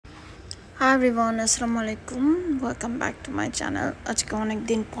Hi everyone, assalamu alaikum. Welcome back to my channel. আজকে অনেক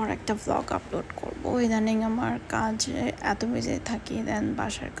দিন পর একটা vlog আপলোড করব। ইদানিং আমার কাজে এত বিজি থাকি, দেন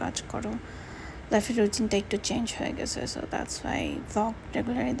বাসার কাজ করো, লাইফের রুটিনটা একটু চেঞ্জ হয়ে গেছে, so that's why vlog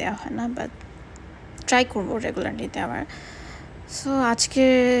regularly দেওয়া হয় না, বাট ট্রাই করবো রেগুলারলি দেওয়ার। সো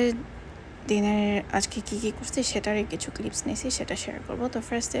আজকে কী করছি সেটারই কিছু ক্লিপস নিয়েছি, সেটা শেয়ার করবো। তো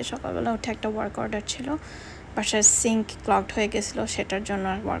ফার্স্টে সকালবেলা উঠে একটা ওয়ার্ক অর্ডার ছিল, বাসার সিঙ্ক ক্লগড হয়ে গেছিলো, সেটার জন্য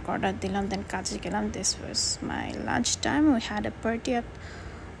আর ওয়ার্ক অর্ডার দিলাম, দেন কাজে গেলাম। This was my lunch time. We had a party at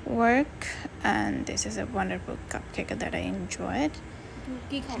work and this is a wonderful cup cake that I enjoyed.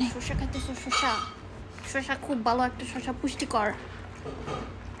 কি খাও? শসা খাইতেছো? শসা খুব ভালো একটা, শসা পুষ্টিকর।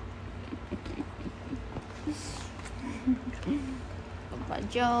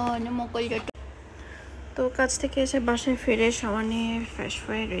 তো কাজ থেকে এসে বাসায় ফিরে সবার নিয়ে ফ্রেশ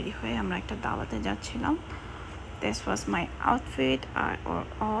হয়ে রেডি হয়ে আমরা একটা দাওয়াতে যাচ্ছিলাম। This was my outfit. I wore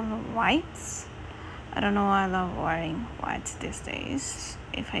all whites. I don't know why I love wearing whites these days.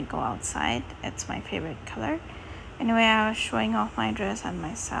 If I go outside, it's my favorite color. Anyway, I was showing off my dress and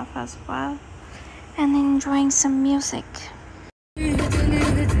myself as well and enjoying some music.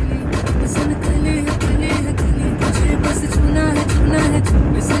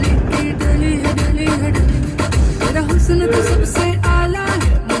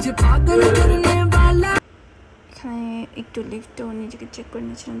 একটু লিফটেও নিজেকে check করে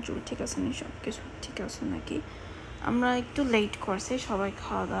নিয়েছিলাম চুল ঠিক আছে না, সব কিছু ঠিক আছে নাকি। আমরা একটু লেট করছি, সবাই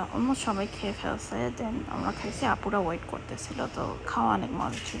খাওয়া দাওয়া অলমোস্ট সবাই খেয়ে ফেলছে, দেন আমরা খাইছি, আপুরা ওয়েট করতেছিল, তো খাওয়া অনেক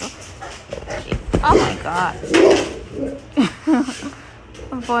মজা ছিল। Oh my god!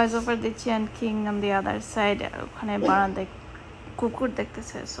 Voice over দিচ্ছি and king on the other side ওখানে বারান্দায় কুকুর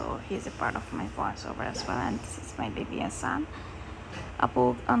দেখতেছে, so he is a part of my voice over as well and this is my baby আসান। আপু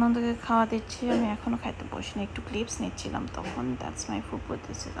আনন্দকে খাওয়া দিচ্ছি, আমি এখনও খাইতে বসিনি, একটু ক্লিপস নিচ্ছিলাম তখন। দ্যাটস মাই ফুপু,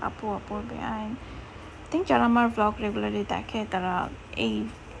 দিস ইজ আপুর বেআইন। আই থিঙ্ক যারা আমার ব্লগ রেগুলারলি দেখে তারা এই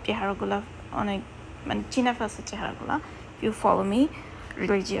চেহারাগুলো অনেক মানে চিনে ফেলছে চেহারাগুলো, you follow me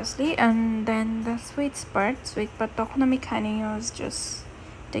religiously. And then the sweet part তখন আমি খাইনি, was just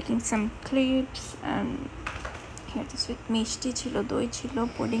taking some clips and sweet মিষ্টি ছিল, দই ছিল,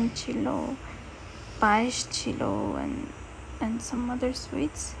 পুডিং ছিল, পায়েস ছিল and some other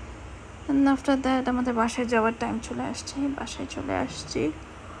sweets. And after that আমাদের বাসায় যাওয়ার টাইম চলে আসছে, বাসায় চলে আসছি।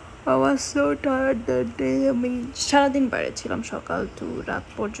 I was so tired that day. আমি সারাদিন বাইরে ছিলাম সকাল টু রাত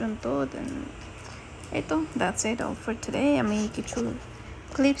পর্যন্ত। দেন এই তো that's it all for today. আমি কিছু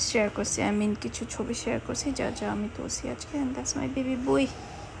ক্লিপস শেয়ার করছি, কিছু ছবি শেয়ার করছি যা আমি তুলছি আজকে। and that's my baby boy,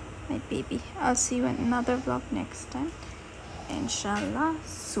 my baby. I'll see you in another vlog next time, inshallah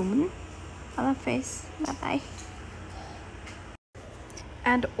soon. Allah Hafiz, bye bye.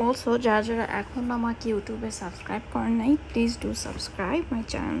 And also যারা এখন আমাকে ইউটিউবে সাবস্ক্রাইব করেন নাই, please do subscribe. My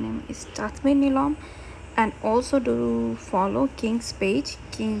channel name is Tasmin Nilom, and also do follow King's page,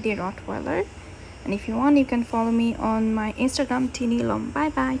 King the Rottweiler, and if you want you can follow me on my Instagram Nilom.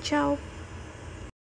 Bye bye, ciao.